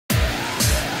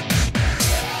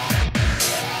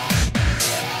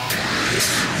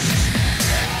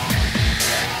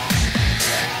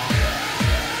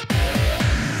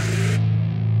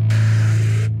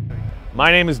My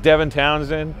name is Devin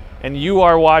Townsend, and you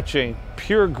are watching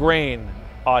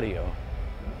PureGrainAudio.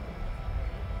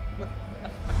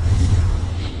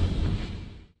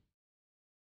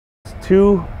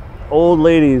 Two old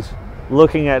ladies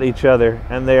looking at each other,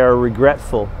 and they are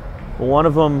regretful. One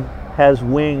of them has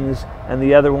wings, and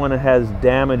the other one has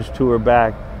damage to her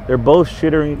back. They're both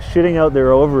shitting out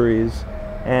their ovaries,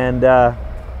 and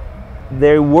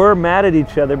they were mad at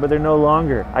each other, but they're no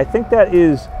longer. I think that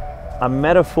is a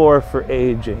metaphor for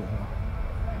aging.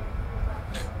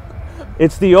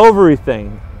 It's the ovary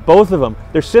thing. Both of them.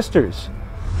 They're sisters.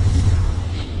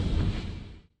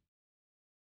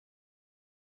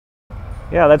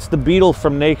 Yeah, that's the beetle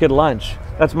from Naked Lunch.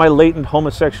 That's my latent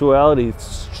homosexuality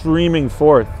streaming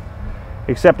forth.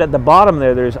 Except at the bottom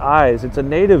there's eyes. It's a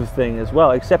native thing as well,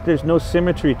 except there's no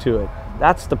symmetry to it.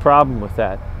 That's the problem with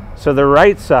that. So the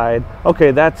right side,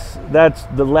 okay, that's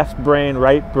the left brain,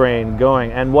 right brain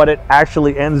going, and what it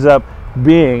actually ends up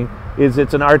being is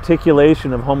it's an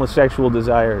articulation of homosexual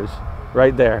desires,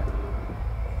 right there.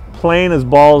 Plain as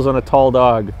balls on a tall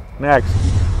dog. Next.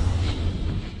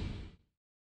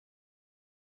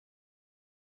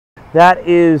 That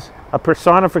is a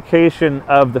personification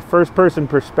of the first person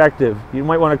perspective. You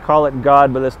might want to call it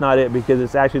God, but that's not it, because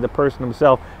it's actually the person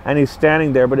himself, and he's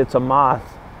standing there, but it's a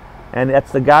moth. And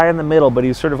that's the guy in the middle, but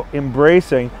he's sort of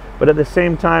embracing, but at the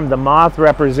same time the moth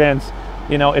represents,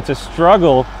 you know, it's a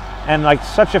struggle and like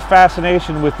such a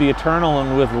fascination with the eternal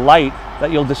and with light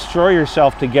that you'll destroy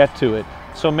yourself to get to it.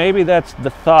 So maybe that's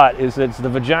the thought, is it's the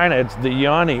vagina, it's the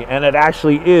yoni, and it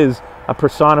actually is a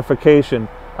personification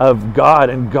of God,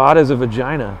 and God is a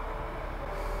vagina.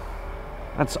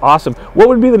 That's awesome. What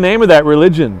would be the name of that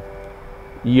religion?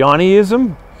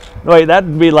 Yoniism? No, wait,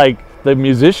 that'd be like the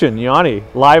musician Yanni,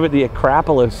 live at the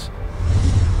Acropolis.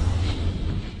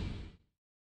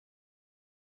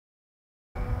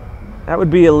 That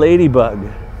would be a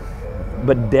ladybug,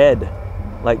 but dead,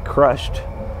 like crushed.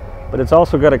 But it's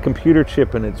also got a computer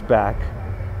chip in its back.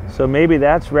 So maybe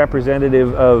that's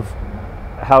representative of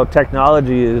how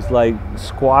technology is like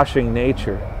squashing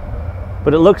nature.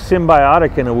 But it looks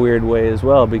symbiotic in a weird way as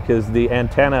well, because the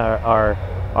antennae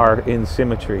are in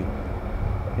symmetry.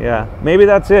 Yeah, maybe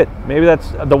that's it. Maybe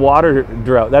that's the water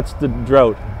drought. That's the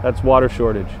drought. That's water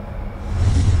shortage.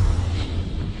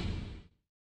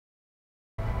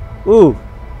 Ooh,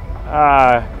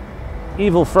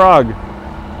 evil frog.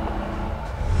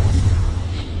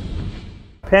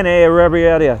 Penne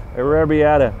arrabbiata,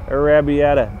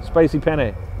 spicy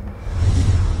penne.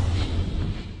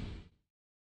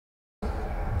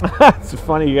 It's a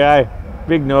funny guy.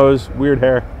 Big nose, weird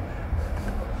hair.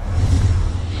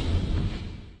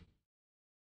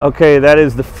 Okay, that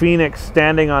is the phoenix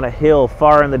standing on a hill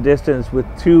far in the distance with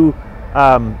two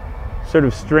sort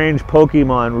of strange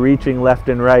Pokemon reaching left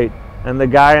and right. And the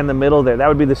guy in the middle there, that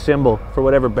would be the symbol for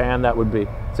whatever band that would be.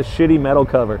 It's a shitty metal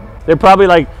cover. They're probably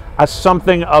like a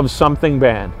something of something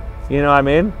band. You know what I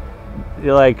mean?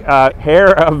 You're like,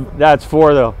 hair of, that's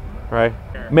four though, right?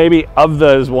 Maybe of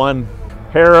the is one.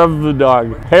 Hair of the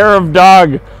dog. Hair of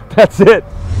dog. That's it.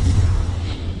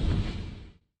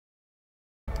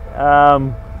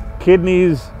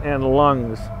 Kidneys and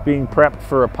lungs being prepped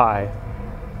for a pie.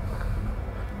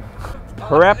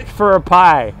 Prepped for a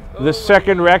pie. The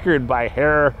second record by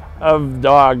Hair of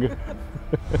Dog.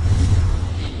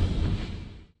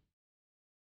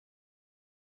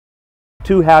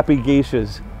 Two happy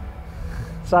geishas,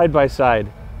 side by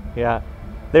side. Yeah,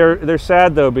 they're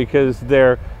sad though, because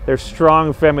their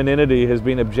strong femininity has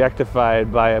been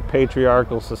objectified by a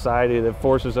patriarchal society that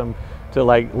forces them to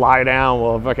like lie down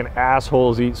while fucking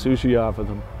assholes eat sushi off of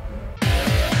them.